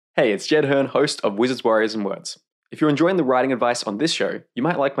Hey, it's Jed Hearn, host of Wizards, Warriors, and Words. If you're enjoying the writing advice on this show, you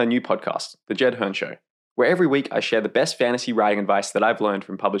might like my new podcast, The Jed Hearn Show, where every week I share the best fantasy writing advice that I've learned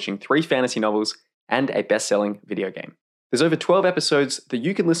from publishing 3 fantasy novels and a best-selling video game. There's over 12 episodes that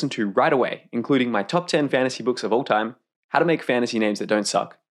you can listen to right away, including my top 10 fantasy books of all time, how to make fantasy names that don't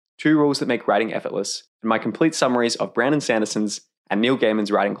suck, 2 rules that make writing effortless, and my complete summaries of Brandon Sanderson's and Neil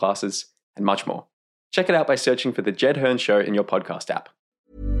Gaiman's writing classes, and much more. Check it out by searching for The Jed Hearn Show in your podcast app.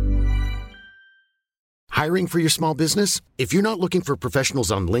 Hiring for your small business? If you're not looking for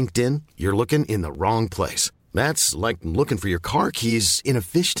professionals on LinkedIn, you're looking in the wrong place. That's like looking for your car keys in a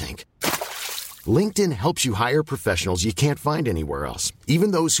fish tank. LinkedIn helps you hire professionals you can't find anywhere else,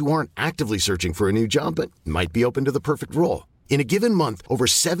 even those who aren't actively searching for a new job but might be open to the perfect role. In a given month, over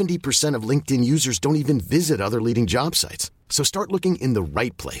 70% of LinkedIn users don't even visit other leading job sites. So start looking in the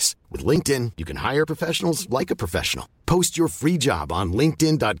right place. With LinkedIn, you can hire professionals like a professional. Post your free job on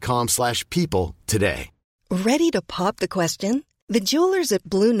linkedin.com/people today. Ready to pop the question? The jewelers at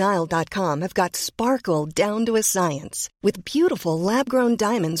BlueNile.com have got sparkle down to a science with beautiful lab-grown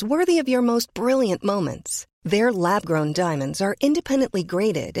diamonds worthy of your most brilliant moments. Their lab-grown diamonds are independently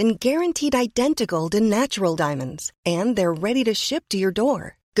graded and guaranteed identical to natural diamonds, and they're ready to ship to your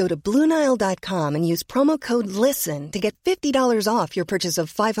door. Go to BlueNile.com and use promo code LISTEN to get $50 off your purchase of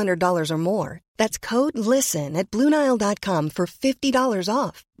 $500 or more. That's code LISTEN at BlueNile.com for $50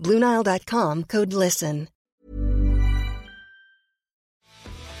 off. BlueNile.com, code LISTEN.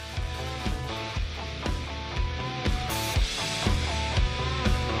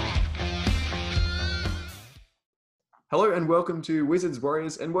 Hello and welcome to Wizards,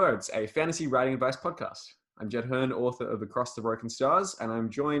 Warriors, and Words, a fantasy writing advice podcast. I'm Jed Hearn, author of Across the Broken Stars, and I'm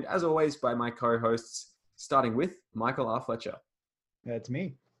joined, as always, by my co-hosts, starting with Michael R. Fletcher. That's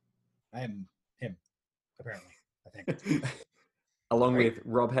me. I am him, apparently, I think. Along with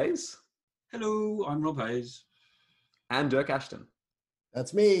Rob Hayes. Hello, I'm Rob Hayes. And Dirk Ashton.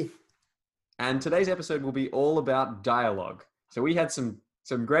 That's me. And today's episode will be all about dialogue. So we had some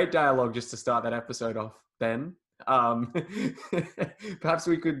great dialogue just to start that episode off, Ben. Perhaps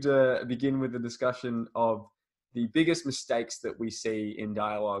we could begin with a discussion of the biggest mistakes that we see in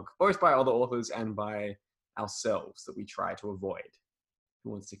dialogue, both by other authors and by ourselves, that we try to avoid. Who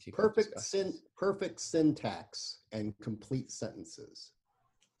wants to kick off? Perfect syntax and complete sentences.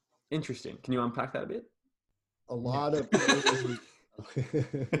 Interesting. Can you unpack that a bit? A lot of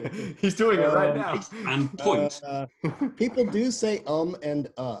He's doing it right now. And point. People do say and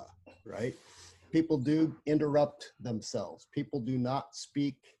right? People do interrupt themselves. People do not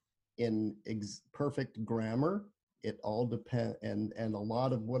speak in perfect grammar. It all depends, and a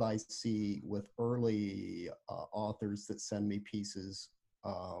lot of what I see with early authors that send me pieces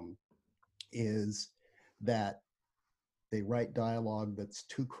is that they write dialogue that's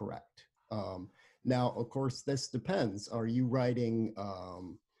too correct. Now, of course, this depends. Are you writing,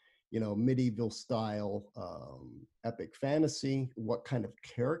 medieval style epic fantasy? What kind of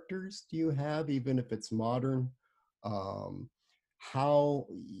characters do you have, even if it's modern? How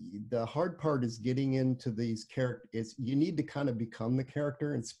the hard part is getting into these characters. You need to kind of become the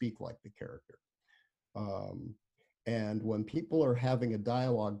character and speak like the character. And when people are having a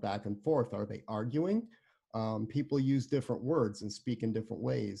dialogue back and forth, are they arguing? People use different words and speak in different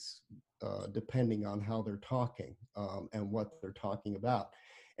ways, depending on how they're talking and what they're talking about.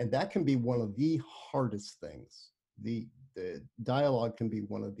 And that can be one of the hardest things. The dialogue can be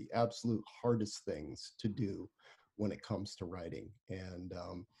one of the absolute hardest things to do when it comes to writing. And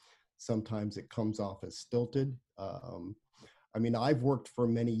sometimes it comes off as stilted. I've worked for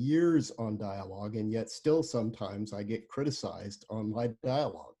many years on dialogue, and yet still sometimes I get criticized on my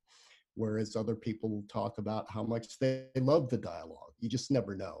dialogue, whereas other people talk about how much they love the dialogue. You just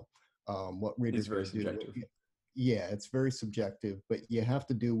never know what readers very subjective. Yeah, it's very subjective, but you have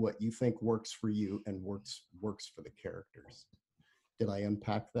to do what you think works for you and works for the characters. Did I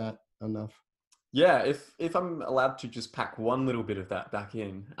unpack that enough? Yeah, if I'm allowed to just pack one little bit of that back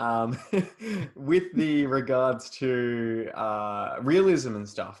in, with the regards to realism and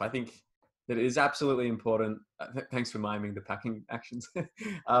stuff, I think that it is absolutely important. Thanks for miming the packing actions.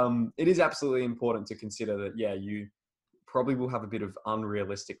 It is absolutely important to consider that, yeah, you probably will have a bit of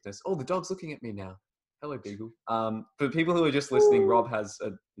unrealisticness. Oh, the dog's looking at me now. Hello, Beagle. For people who are just listening, Rob has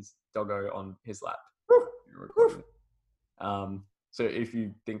his doggo on his lap. So if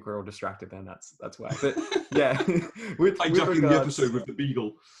you think we're all distracted, then that's why. But yeah, with hijacking the episode with the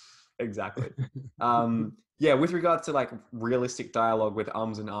Beagle. Exactly. With regards to like realistic dialogue with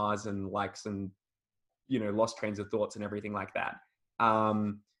ums and ahs and likes and lost trains of thoughts and everything like that.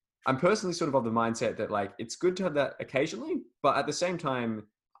 I'm personally sort of the mindset that like it's good to have that occasionally, but at the same time,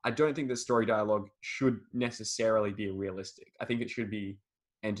 I don't think that story dialogue should necessarily be realistic. I think it should be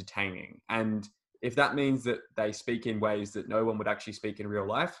entertaining. And if that means that they speak in ways that no one would actually speak in real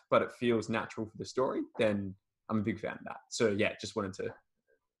life, but it feels natural for the story, then I'm a big fan of that. So yeah, just wanted to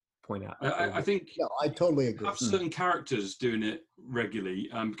point out. I think No, I totally agree. have certain characters doing it regularly,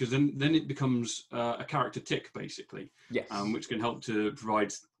 because then it becomes a character tick, basically, Yes. which can help to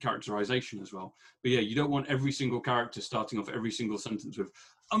provide characterization as well. But yeah, you don't want every single character starting off every single sentence with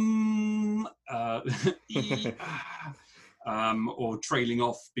or trailing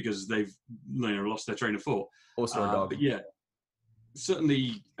off because they've lost their train of thought. Also a dog. But yeah,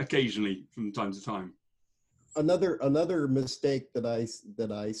 certainly occasionally from time to time. Another mistake that I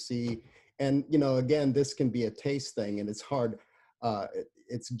see, and again, this can be a taste thing, and it's hard.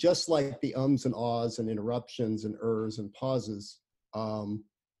 It's just like the ums and ahs and interruptions and ers and pauses,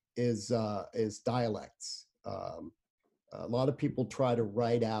 is dialects. A lot of people try to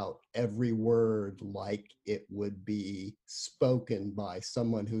write out every word like it would be spoken by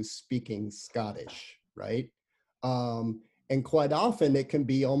someone who's speaking Scottish, right? And quite often it can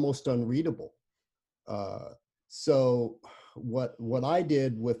be almost unreadable. So what I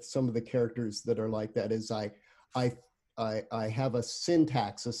did with some of the characters that are like that is I have a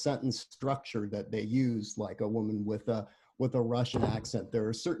syntax, a sentence structure that they use, like a woman with a Russian accent. There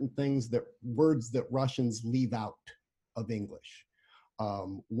are certain words that Russians leave out of English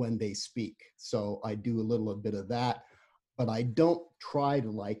when they speak. So I do a little bit of that, but I don't try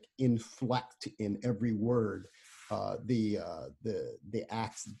to inflect in every word the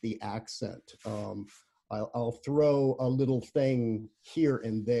accent. I'll throw a little thing here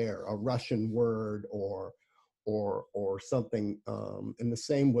and there, a Russian word or something. And the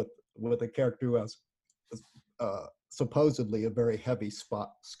same with a character who has supposedly a very heavy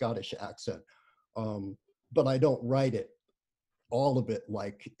Scottish accent. But I don't write all of it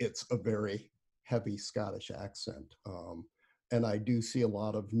like it's a very heavy Scottish accent. And I do see a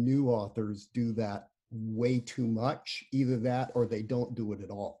lot of new authors do that way too much, either that or they don't do it at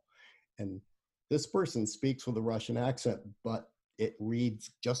all. And this person speaks with a Russian accent, but it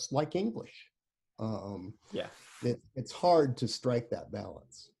reads just like English. Yeah. It's hard to strike that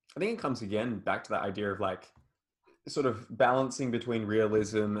balance. I think it comes again back to that idea of sort of balancing between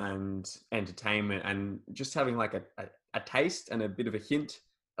realism and entertainment, and just having a taste and a bit of a hint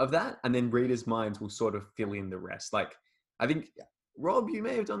of that, and then readers' minds will sort of fill in the rest. I think, Rob, you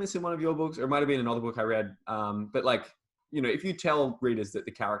may have done this in one of your books, or it might have been another book I read. But if you tell readers that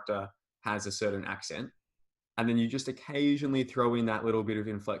the character has a certain accent, and then you just occasionally throw in that little bit of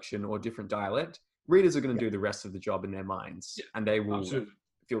inflection or different dialect, readers are going to do the rest of the job in their minds, and they will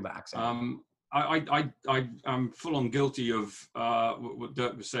feel the accent. I'm full on guilty of what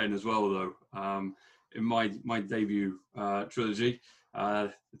Dirk was saying as well, though. In my debut trilogy,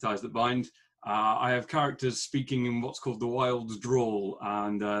 The Ties That Bind, I have characters speaking in what's called the Wilds drawl,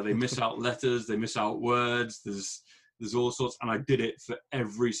 and they miss out letters, they miss out words. There's all sorts, and I did it for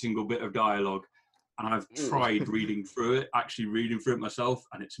every single bit of dialogue. And I've tried reading through it myself,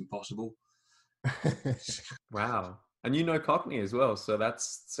 and it's impossible. Wow. And you know Cockney as well, so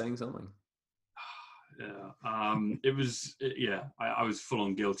that's saying something. Yeah. I was full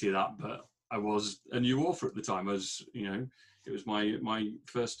on guilty of that, but I was a new author at the time. It was my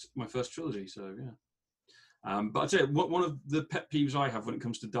first trilogy, so yeah. But I'd say one of the pet peeves I have when it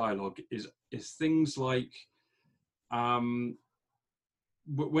comes to dialogue is things like when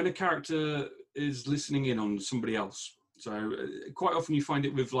a character is listening in on somebody else. So quite often you find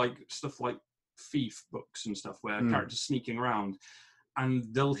it with stuff like thief books and stuff, where characters sneaking around and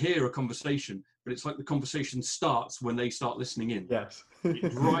they'll hear a conversation, but it's like the conversation starts when they start listening in. Yes.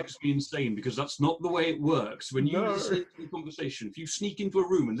 It drives me insane, because that's not the way it works. When you listen to a conversation, if you sneak into a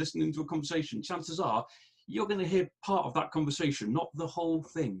room and listen into a conversation, chances are you're going to hear part of that conversation, not the whole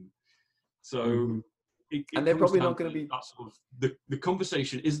thing. So and they're probably not going to be that sort of, the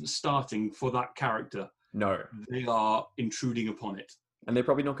conversation isn't starting for that character. No, they are intruding upon it, and they're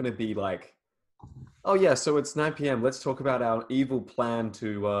probably not going to be like, oh yeah, so it's 9 p.m. Let's talk about our evil plan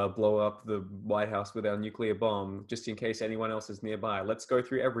to blow up the White House with our nuclear bomb, just in case anyone else is nearby. Let's go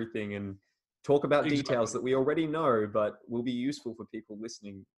through everything and talk about details that we already know, but will be useful for people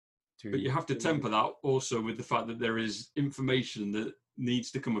listening to. But you have to temper that also with the fact that there is information that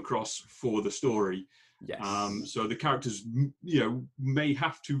needs to come across for the story. Yes. So the characters, may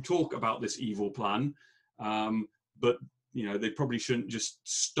have to talk about this evil plan, but they probably shouldn't just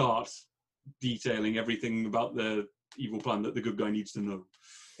start detailing everything about the evil plan that the good guy needs to know.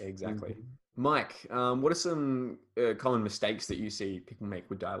 Exactly. Mike, what are some common mistakes that you see people make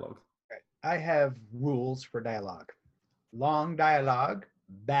with dialogue? I have rules for dialogue. Long dialogue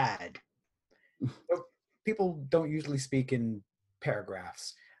bad. So people don't usually speak in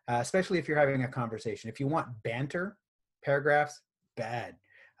paragraphs, especially if you're having a conversation. If you want banter, paragraphs, bad.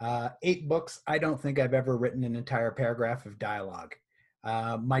 8 books, I don't think I've ever written an entire paragraph of dialogue.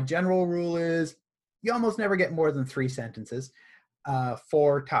 My general rule is you almost never get more than 3 sentences,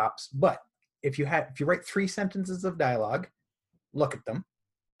 4 tops. But if you write 3 sentences of dialogue, look at them.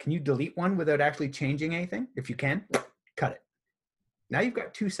 Can you delete one without actually changing anything? If you can, cut it. Now you've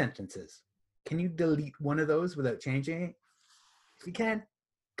got 2 sentences. Can you delete one of those without changing it? If you can,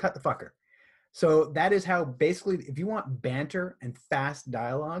 cut the fucker. So that is how, basically, if you want banter and fast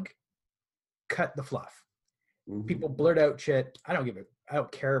dialogue, cut the fluff. Mhm. People blurt out shit. I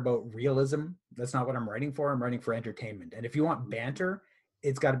don't care about realism. That's not what I'm writing for. I'm writing for entertainment. And if you want banter,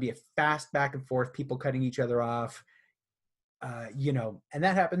 it's got to be a fast back and forth, people cutting each other off, and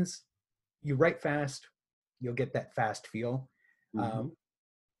that happens. You write fast, you'll get that fast feel.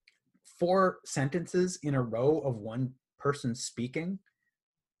 4 sentences in a row of one person speaking,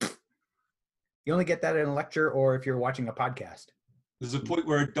 you only get that in a lecture or if you're watching a podcast. There's a point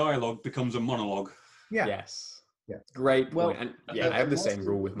where a dialogue becomes a monologue. Yeah. Yes. Yeah. Great Well, point. And I have the same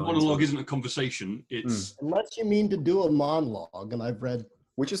rule with A mine. monologue too. isn't a conversation. It's Unless you mean to do a monologue, and I've read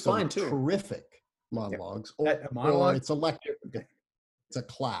Which is some fine too. terrific monologues, or, A monologue, or it's a lecture, it's a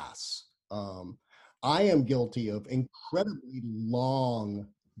class. I am guilty of incredibly long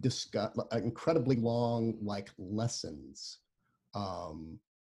like lessons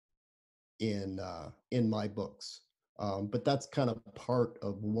in my books. But that's kind of part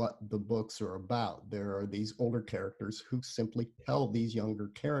of what the books are about. There are these older characters who simply tell these younger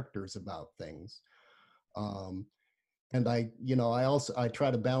characters about things. And I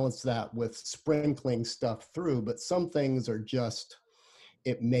try to balance that with sprinkling stuff through, but some things are just,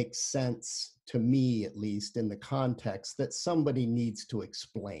 it makes sense to me, at least in the context, that somebody needs to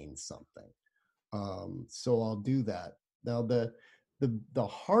explain something. So I'll do that. Now, the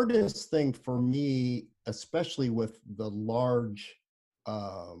hardest thing for me, especially with the large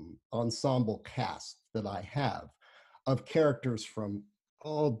ensemble cast that I have of characters from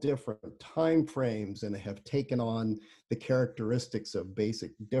all different time frames and have taken on the characteristics of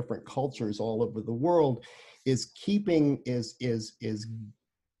basic different cultures all over the world, is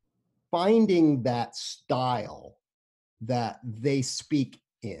finding that style that they speak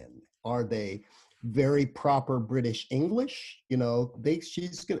in. Are they very proper British English?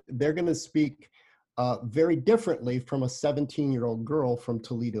 They're going to speak very differently from a 17-year-old girl from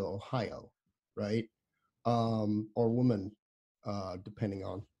Toledo, Ohio, right? Or woman, depending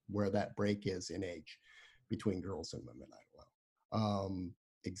on where that break is in age between girls and women. I don't know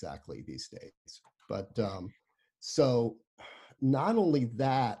exactly these days. But so not only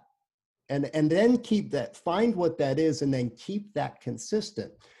that, and then find what that is, and then keep that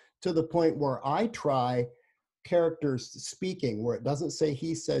consistent to the point where I try characters speaking where it doesn't say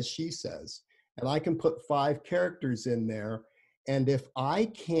he says, she says, and I can put 5 characters in there. And if I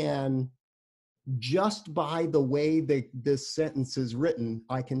can, just by the way this sentence is written,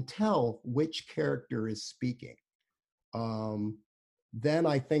 I can tell which character is speaking, then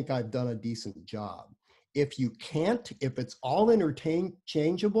I think I've done a decent job. If you can't, if it's all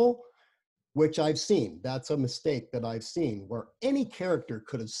interchangeable, which I've seen, that's a mistake that I've seen, where any character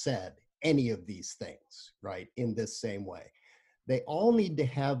could have said any of these things, right, in this same way. They all need to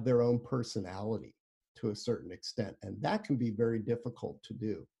have their own personality to a certain extent, and that can be very difficult to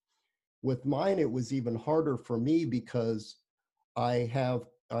do. With mine, it was even harder for me because I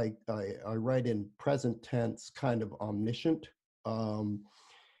write in present tense, kind of omniscient.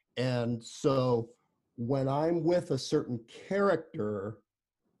 And so when I'm with a certain character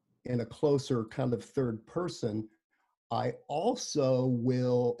in a closer kind of third person, I also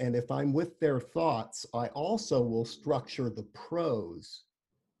will, and if I'm with their thoughts, I also will structure the prose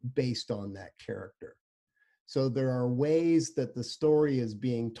based on that character. So there are ways that the story is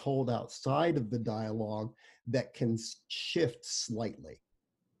being told outside of the dialogue that can shift slightly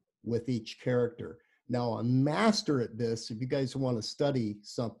with each character. Now, a master at this, if you guys want to study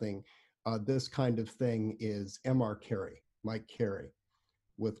something, this kind of thing is M.R. Carey, Mike Carey,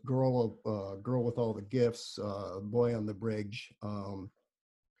 with Girl with All the Gifts, Boy on the Bridge, the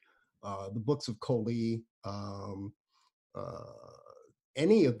books of Coley,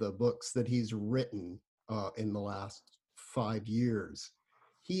 any of the books that he's written in the last 5 years.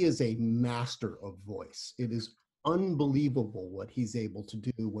 He is a master of voice. It is unbelievable what he's able to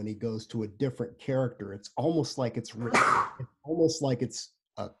do when he goes to a different character. It's almost like it's written,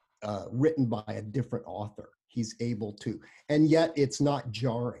 written by a different author. He's able to, and yet it's not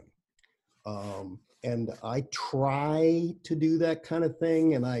jarring. and I try to do that kind of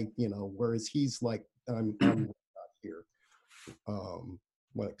thing, and whereas he's like, I'm not here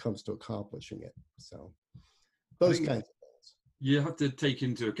when it comes to accomplishing it. So those kinds of things. You have to take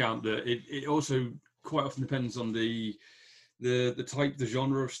into account that it also quite often depends on the type, the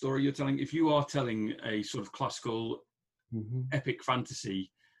genre of story you're telling. If you are telling a sort of classical epic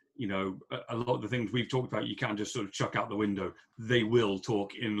fantasy, a lot of the things we've talked about, you can't just sort of chuck out the window. They will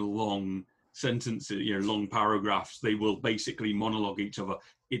talk in long sentences, long paragraphs. They will basically monologue each other.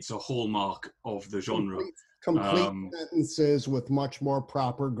 It's a hallmark of the genre. Complete sentences with much more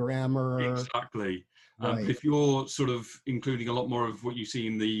proper grammar. Exactly. Right. If you're sort of including a lot more of what you see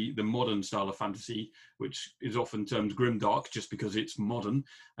in the modern style of fantasy, which is often termed grimdark just because it's modern,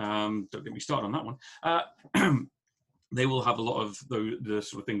 don't get me started on that one, they will have a lot of the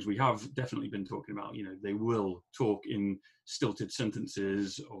sort of things we have definitely been talking about. They will talk in stilted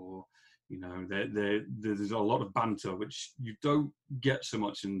sentences, or there's a lot of banter, which you don't get so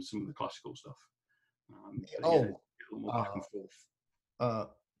much in some of the classical stuff. A little more back and forth.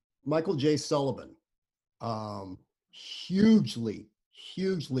 Michael J. Sullivan, hugely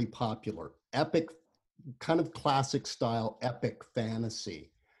popular, epic, kind of classic style epic fantasy,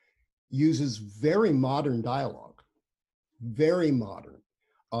 uses very modern dialogue, very modern,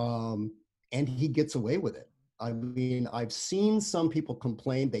 and he gets away with it. I mean, I've seen some people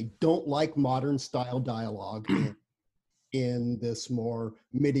complain they don't like modern style dialogue in this more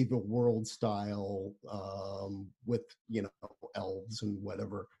medieval world style, with elves and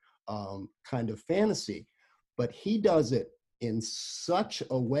whatever, kind of fantasy, but he does it in such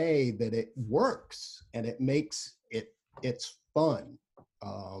a way that it works and it makes it's fun,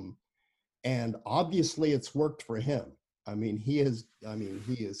 and obviously it's worked for him. I mean, he is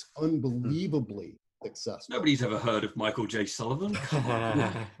unbelievably successful. Nobody's ever heard of Michael J. Sullivan.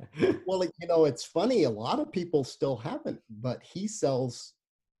 Well, it's funny, a lot of people still haven't, but he sells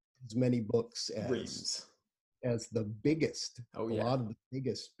as many books as the biggest, a lot of the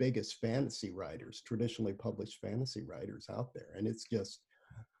biggest fantasy writers, traditionally published fantasy writers out there. And it's just,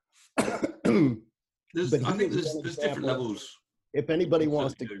 I think there's different levels. If anybody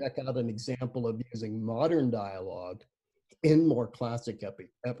wants to check out an example of using modern dialogue in more classic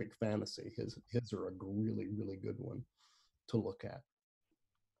epic fantasy, his are a really, really good one to look at.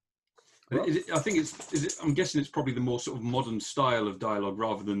 I'm guessing it's probably the more sort of modern style of dialogue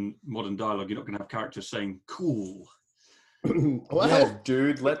rather than modern dialogue. You're not going to have characters saying "cool." Well, yeah,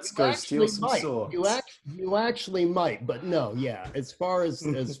 dude, let's go steal some swords. You actually might, but no, yeah. As far as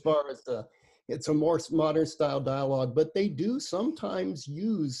it's a more modern style dialogue, but they do sometimes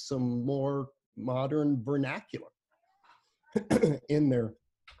use some more modern vernacular in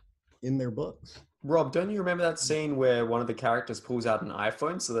their books. Rob, don't you remember that scene where one of the characters pulls out an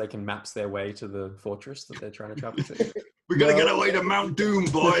iPhone so they can maps their way to the fortress that they're trying to travel to? We gotta get away to Mount Doom,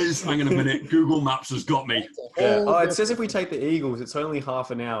 boys. Hang on a minute, Google Maps has got me. Yeah. Oh, it says if we take the Eagles, it's only half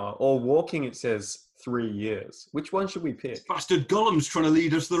an hour. Or walking, it says 3 years. Which one should we pick? Bastard Gollum's trying to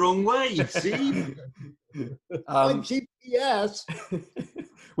lead us the wrong way. See? GPS.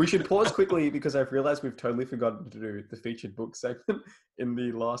 We should pause quickly because I've realized we've totally forgotten to do the featured book segment in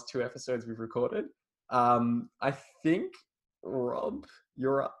the last 2 episodes we've recorded. I think, Rob,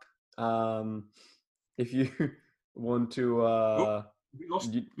 you're up. If you want to...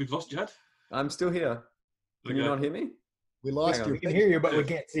 We've lost Jed? I'm still here. Can you not hear me? We lost you. We can hear you, but we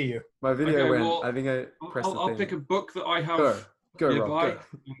can't see you. My video went. Well, I think I pressed the thing. I'll pick a book that I have nearby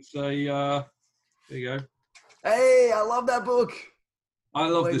and say, there you go. Hey, I love that book. I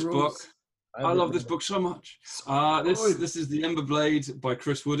love this book. I love this book so much. This is The Ember Blade by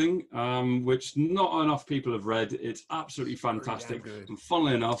Chris Wooding, which not enough people have read. It's absolutely fantastic. And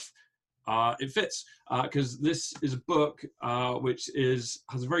funnily enough, it fits because this is a book which has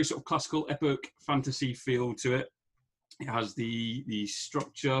a very sort of classical epic fantasy feel to it. It has the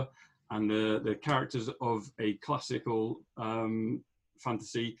structure and the characters of a classical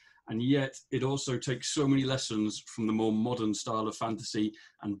fantasy, and yet it also takes so many lessons from the more modern style of fantasy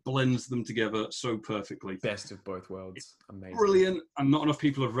and blends them together so perfectly. Best of both worlds. It's amazing. Brilliant, and not enough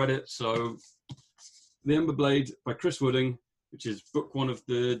people have read it. So The Ember Blade by Chris Wooding, which is book one of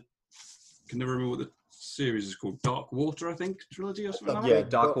the, I can never remember what the series is called, Dark Water, I think, trilogy or something like that. Yeah,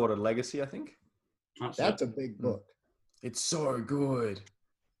 Dark Water Legacy, I think. That's a big book. It's so good.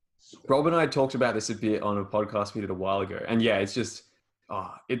 Rob and I talked about this a bit on a podcast we did a while ago. And yeah, it's just,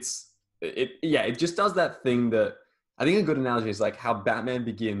 it just does that thing that I think a good analogy is like how Batman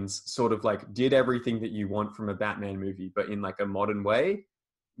Begins sort of like did everything that you want from a Batman movie, but in like a modern way.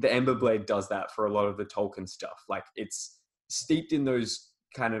 The Ember Blade does that for a lot of the Tolkien stuff. Like it's steeped in those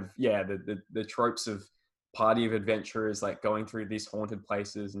kind of, the tropes of party of adventurers like going through these haunted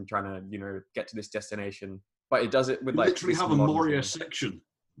places and trying to, get to this destination. But it does it with You like literally this have a modern Moria thing. section.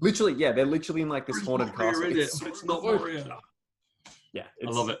 Literally, yeah, they're literally in like this There's haunted Moria castle. in it, but it's not Moria. Yeah, I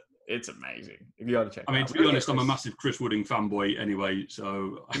love it. It's amazing. If you got to check. I mean, it out. to be honest, I'm a massive Chris Wooding fanboy anyway,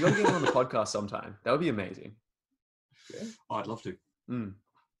 so You got to get him on the podcast sometime. That would be amazing. Yeah. I'd love to.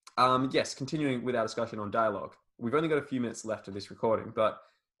 Yes, continuing with our discussion on dialogue. We've only got a few minutes left of this recording, but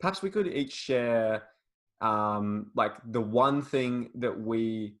perhaps we could each share like the one thing that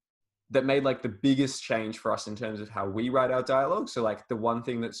made like the biggest change for us in terms of how we write our dialogue. So like the one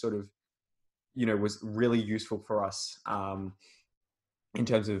thing that sort of, was really useful for us in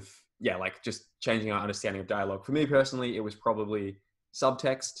terms of, like just changing our understanding of dialogue. For me personally, it was probably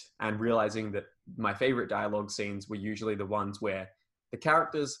subtext and realizing that my favorite dialogue scenes were usually the ones where the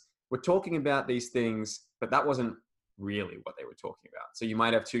characters were talking about these things, but that wasn't really what they were talking about. So you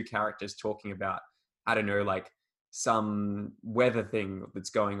might have two characters talking about, I don't know, like some weather thing that's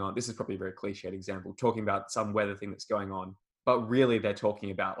going on. This is probably a very cliched example, talking about some weather thing that's going on, but really they're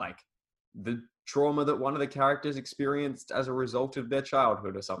talking about like the trauma that one of the characters experienced as a result of their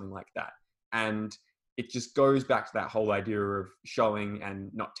childhood or something like that. And it just goes back to that whole idea of showing and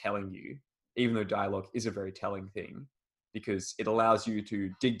not telling you, even though dialogue is a very telling thing, because it allows you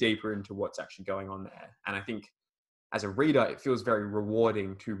to dig deeper into what's actually going on there. And I think as a reader, it feels very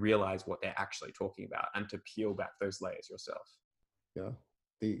rewarding to realize what they're actually talking about and to peel back those layers yourself. Yeah.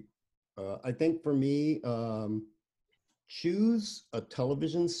 I think for me, choose a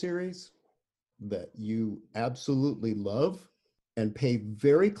television series that you absolutely love and pay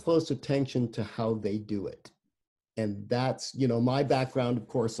very close attention to how they do it. And that's, my background, of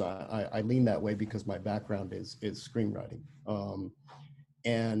course, I lean that way because my background is screenwriting.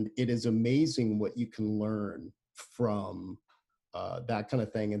 And it is amazing what you can learn from that kind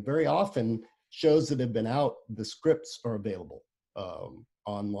of thing. And very often shows that have been out, the scripts are available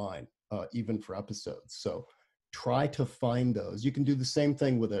online, even for episodes. So try to find those. You can do the same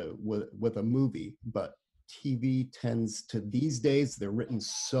thing with a movie, but TV tends to, these days, they're written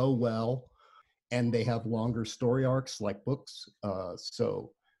so well and they have longer story arcs like books.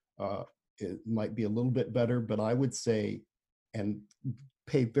 So it might be a little bit better, but I would say, and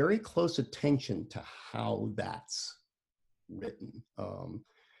pay very close attention to how that's written.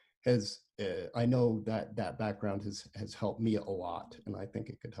 I know that background has helped me a lot, and I think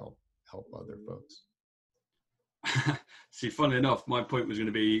it could help other folks. See, funnily enough, my point was going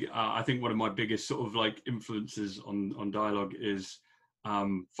to be, I think one of my biggest sort of like influences on dialogue is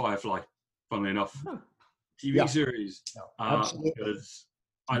Firefly, funnily enough. TV series. Because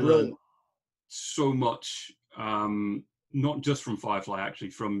I learned so much, not just from Firefly,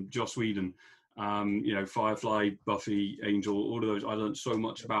 actually, from Joss Whedon. Firefly, Buffy, Angel, all of those. I learned so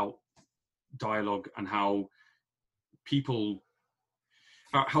much about dialogue and how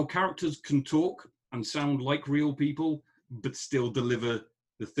characters can talk and sound like real people, but still deliver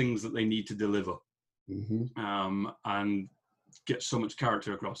the things that they need to deliver, and get so much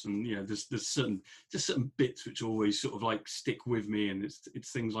character across. And there's certain bits which always sort of like stick with me, and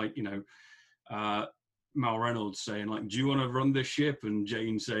it's things like Mal Reynolds saying like, "Do you want to run this ship?" and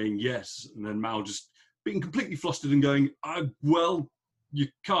Jane saying yes, and then Mal just being completely flustered and going, "Well, you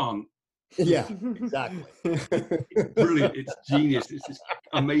can't." Yeah, exactly. It's brilliant. It's genius. It's this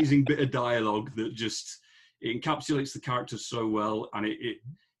amazing bit of dialogue that just it encapsulates the characters so well, and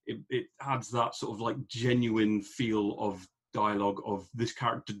it adds that sort of like genuine feel of dialogue of this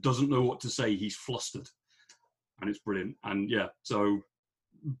character doesn't know what to say, he's flustered, and it's brilliant. And yeah, so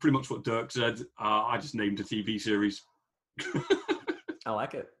pretty much what Dirk said. I just named a TV series. I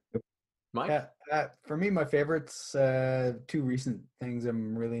like it. Mike? Yeah, for me, my favorites, two recent things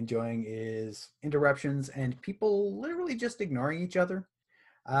I'm really enjoying is interruptions and people literally just ignoring each other,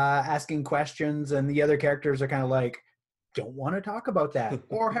 asking questions, and the other characters are kind of like, don't want to talk about that,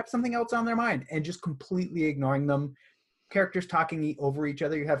 or have something else on their mind, and just completely ignoring them. Characters talking over each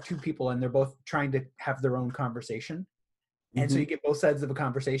other. You have two people, and they're both trying to have their own conversation. And so you get both sides of a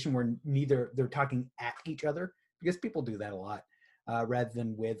conversation where they're talking at each other, because people do that a lot. Rather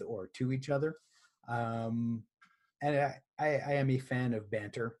than with or to each other. And I am a fan of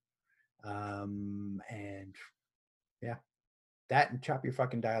banter. And yeah, that and chop your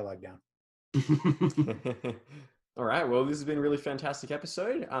fucking dialogue down. All right. Well, this has been a really fantastic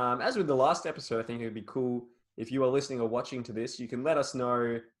episode. As with the last episode, I think it would be cool if you are listening or watching to this, you can let us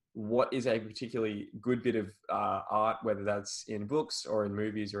know what is a particularly good bit of art, whether that's in books or in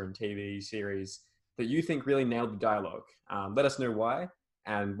movies or in TV series, that you think really nailed the dialogue. Let us know why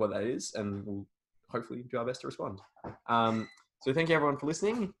and what that is, and we'll hopefully do our best to respond. So thank you everyone for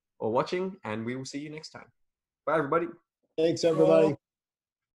listening or watching, and we will see you next time. Bye, everybody. Thanks, everybody.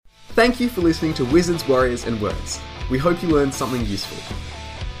 Thank you for listening to Wizards, Warriors, and Words. We hope you learned something useful.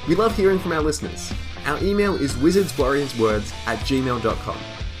 We love hearing from our listeners. Our email is wizardswarriorswords@gmail.com,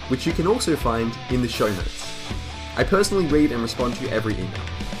 which you can also find in the show notes. I personally read and respond to every email,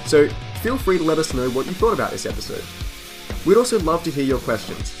 so feel free to let us know what you thought about this episode. We'd also love to hear your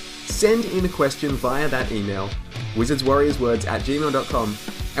questions. Send in a question via that email, wizardswarriorswords@gmail.com,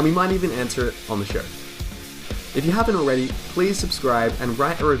 and we might even answer it on the show. If you haven't already, please subscribe and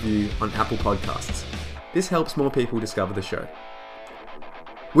write a review on Apple Podcasts. This helps more people discover the show.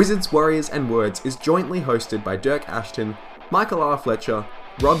 Wizards, Warriors, and Words is jointly hosted by Dirk Ashton, Michael R. Fletcher,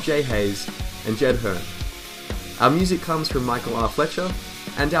 Rob J. Hayes, and Jed Hearn. Our music comes from Michael R. Fletcher,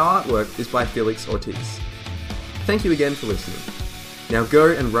 and our artwork is by Felix Ortiz. Thank you again for listening. Now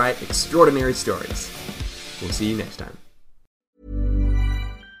go and write extraordinary stories. We'll see you next time.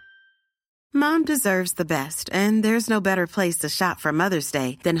 Mom deserves the best, and there's no better place to shop for Mother's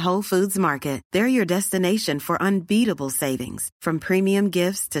Day than Whole Foods Market. They're your destination for unbeatable savings, from premium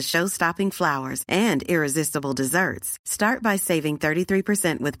gifts to show-stopping flowers and irresistible desserts. Start by saving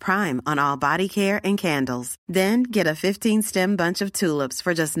 33% with Prime on all body care and candles. Then get a 15-stem bunch of tulips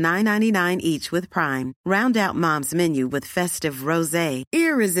for just $9.99 each with Prime. Round out Mom's menu with festive rosé,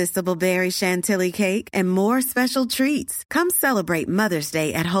 irresistible berry chantilly cake, and more special treats. Come celebrate Mother's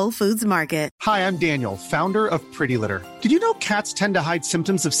Day at Whole Foods Market. Hi, I'm Daniel, founder of Pretty Litter. Did you know cats tend to hide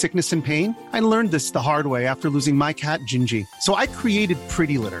symptoms of sickness and pain? I learned this the hard way after losing my cat, Gingy. So I created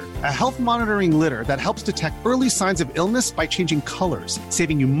Pretty Litter, a health monitoring litter that helps detect early signs of illness by changing colors,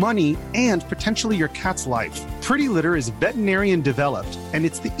 saving you money and potentially your cat's life. Pretty Litter is veterinarian developed, and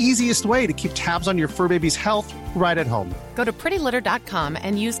it's the easiest way to keep tabs on your fur baby's health right at home. Go to prettylitter.com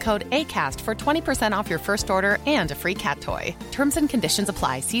and use code ACAST for 20% off your first order and a free cat toy. Terms and conditions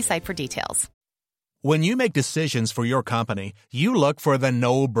apply. See site for details. When you make decisions for your company, you look for the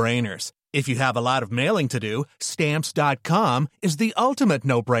no-brainers. If you have a lot of mailing to do, Stamps.com is the ultimate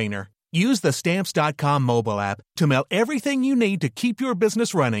no-brainer. Use the Stamps.com mobile app to mail everything you need to keep your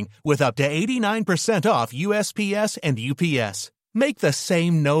business running with up to 89% off USPS and UPS. Make the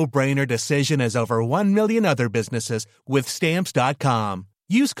same no-brainer decision as over 1 million other businesses with Stamps.com.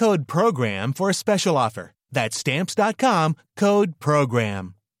 Use code PROGRAM for a special offer. That's Stamps.com, code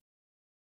PROGRAM.